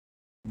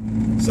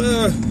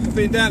So, I've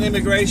been down to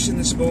immigration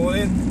this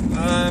morning,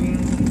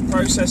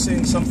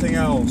 processing something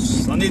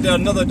else. I needed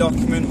another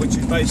document, which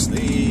is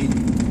basically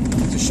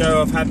to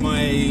show I've had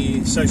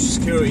my social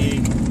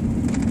security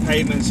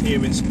payments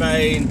here in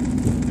Spain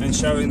and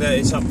showing that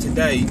it's up to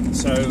date.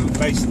 So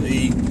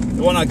basically,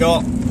 the one I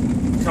got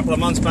a couple of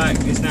months back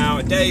is now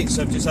out of date,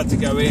 so I've just had to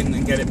go in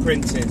and get it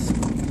printed.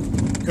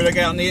 Could I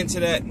get on the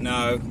internet?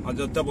 No. I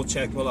just double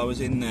checked while I was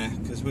in there,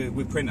 because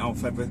we print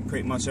off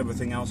pretty much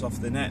everything else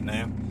off the net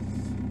now.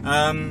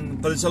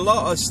 But there's a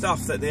lot of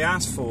stuff that they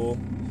ask for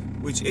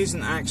which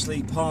isn't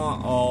actually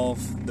part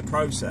of the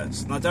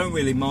process, and I don't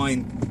really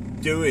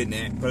mind doing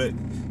it, but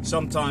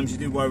sometimes you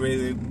do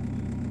worry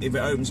if it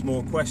opens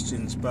more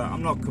questions. But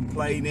I'm not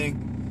complaining,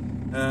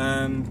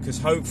 because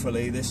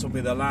hopefully this will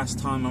be the last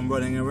time I'm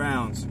running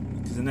around,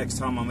 because the next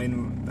time I'm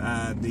in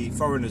the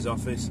foreigner's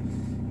office,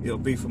 it'll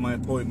be for my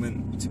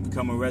appointment to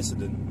become a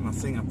resident, and I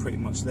think I'm pretty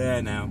much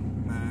there now.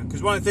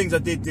 Because one of the things I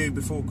did do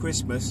before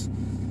Christmas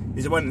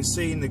is I went and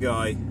seen the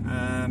guy,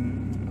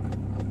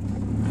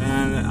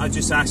 and I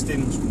just asked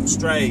him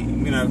straight,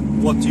 you know,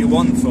 what do you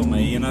want from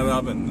me? You know,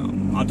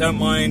 I don't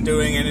mind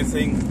doing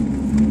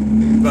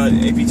anything, but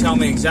if you tell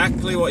me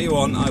exactly what you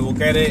want, I will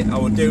get it, I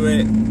will do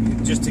it,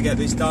 just to get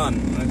this done.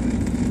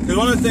 Because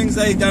one of the things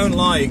they don't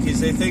like is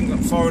they think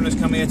that foreigners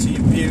come here to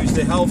abuse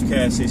the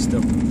healthcare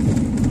system.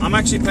 I'm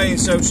actually paying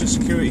social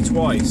security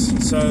twice,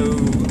 so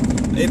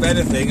if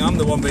anything, I'm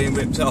the one being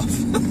ripped off.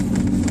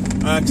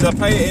 Because I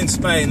pay it in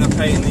Spain, I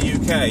pay it in the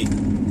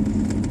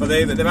UK, but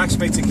they've asked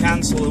me to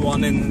cancel the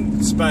one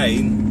in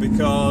Spain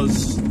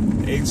because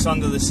it's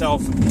under the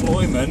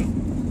self-employment,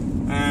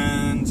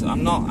 and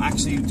I'm not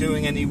actually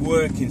doing any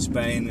work in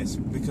Spain. It's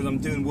because I'm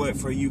doing work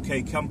for a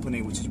UK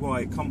company, which is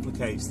why it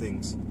complicates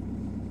things.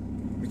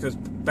 Because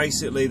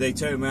basically they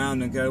turn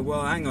around and go,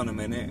 well, hang on a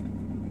minute,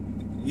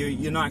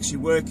 you're not actually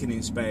working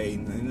in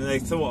Spain, and they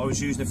thought I was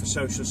using it for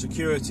social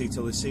security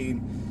till they've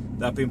seen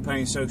that I've been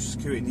paying social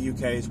security in the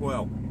UK as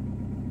well.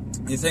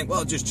 You think,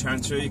 well, just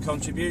transfer your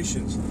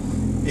contributions.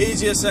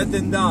 Easier said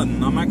than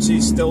done. I'm actually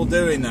still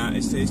doing that.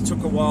 It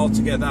took a while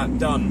to get that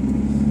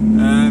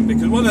done,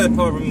 because one of the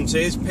problems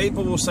is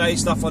people will say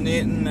stuff on the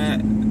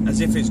internet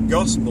as if it's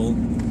gospel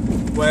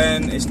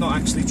when it's not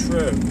actually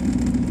true.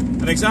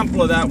 An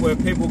example of that, where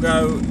people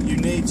go, you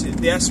need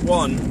the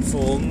S1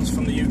 forms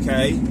from the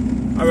UK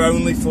are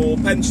only for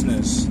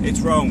pensioners.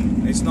 It's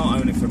wrong. It's not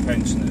only for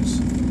pensioners.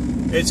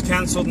 It's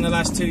cancelled in the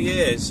last 2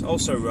 years.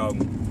 Also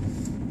wrong.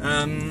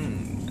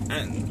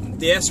 And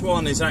the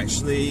S1 is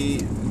actually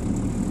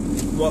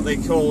what they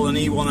call an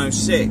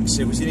E106.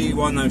 It was an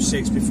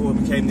E106 before it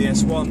became the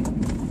S1,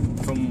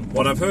 from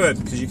what I've heard,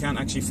 because you can't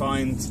actually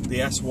find the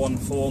S1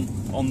 form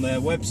on their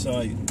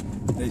website.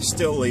 It's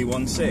still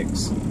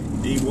E106.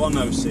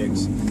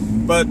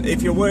 But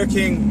if you're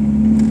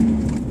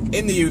working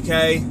in the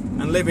UK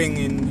and living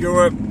in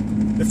Europe,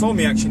 the form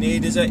you actually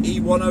need is an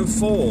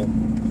E104,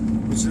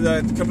 which is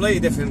a completely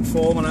different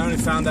form, and I only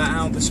found that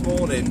out this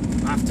morning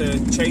after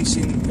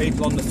chasing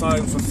people on the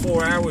phone for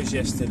 4 hours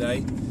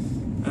yesterday.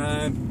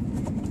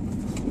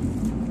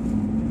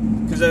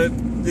 Because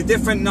the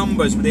different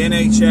numbers with the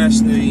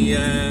NHS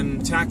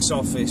and the tax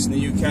office in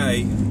the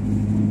UK,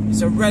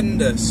 it's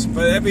horrendous.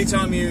 But every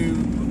time you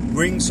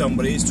ring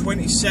somebody, it's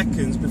 20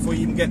 seconds before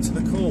you even get to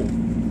the call.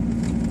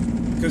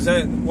 Because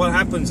what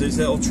happens is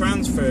they'll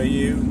transfer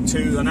you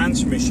to an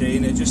answer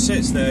machine. It just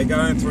sits there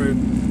going through,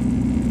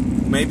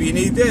 maybe you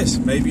need this,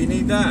 maybe you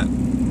need that.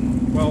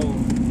 Well,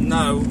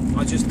 no,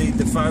 I just need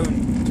the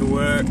phone to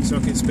work so I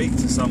can speak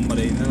to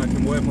somebody, and then I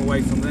can work my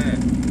way from there.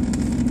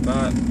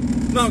 But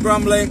not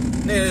grumbling,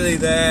 nearly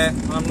there.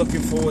 I'm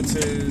looking forward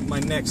to my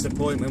next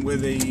appointment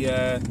with the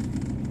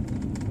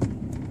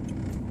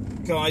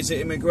guys at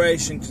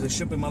immigration, because it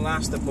should be my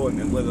last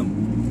appointment with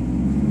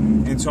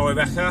them in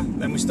Torrevieja.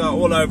 Then we start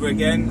all over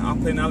again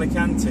up in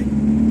Alicante.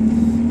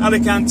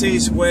 Alicante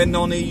is where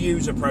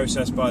non-EUs are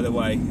processed, by the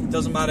way. It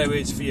doesn't matter if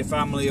it's for your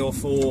family or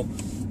for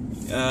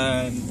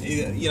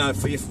you know,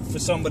 for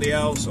somebody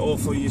else or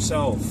for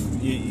yourself.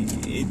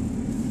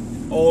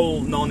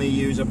 All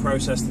non-EUs are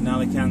processed in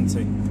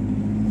Alicante.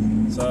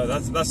 So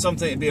that's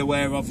something to be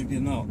aware of if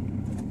you're not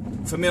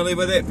familiar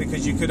with it,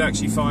 because you could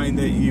actually find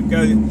that you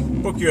go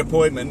book your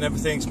appointment and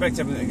everything, expect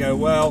everything to go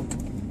well,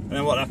 and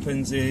then what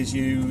happens is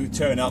you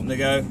turn up and they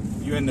go,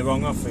 you're in the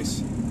wrong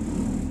office.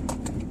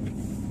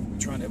 I'm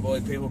trying to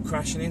avoid people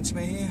crashing into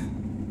me here.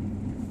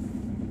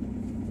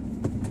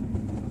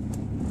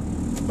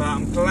 But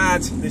I'm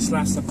glad this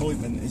last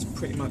appointment is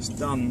pretty much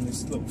done,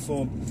 this little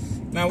form.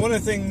 Now, one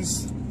of the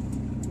things,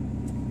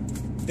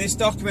 this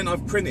document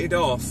I've printed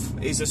off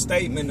is a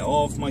statement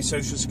of my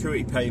social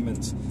security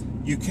payments.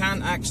 You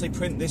can't actually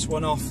print this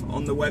one off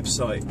on the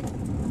website.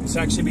 It's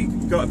actually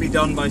got to be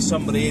done by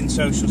somebody in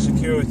social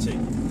security.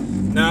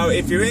 Now,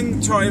 if you're in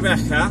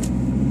Torrevieja,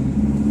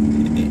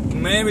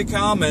 Mary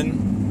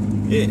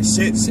Carmen, it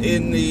sits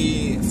in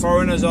the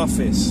foreigner's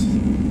office.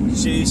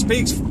 She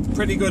speaks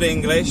pretty good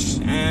English,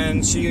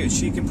 and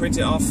she can print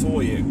it off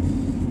for you.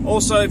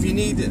 Also, if you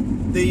need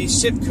the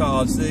SIP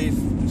cards, the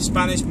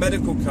Spanish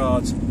medical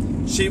cards,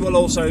 she will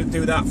also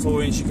do that for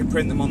you, and she can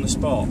print them on the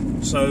spot.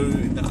 So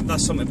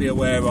that's something to be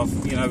aware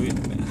of. You know,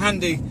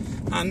 handy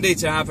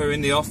to have her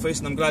in the office,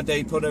 and I'm glad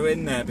they put her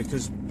in there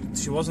because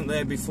she wasn't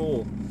there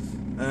before,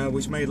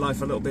 which made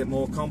life a little bit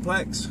more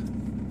complex.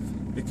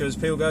 Because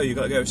people go, you've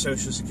got to go to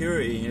Social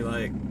Security, and you're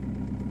like,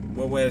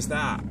 well, where's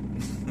that?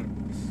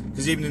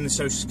 Because even in the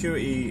Social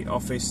Security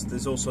office,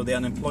 there's also the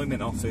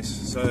unemployment office,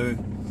 so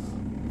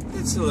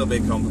it's a little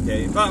bit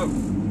complicated. But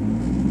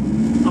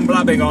I'm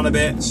blabbing on a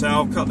bit, so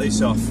I'll cut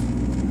this off.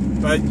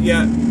 But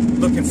yeah,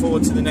 looking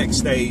forward to the next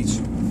stage.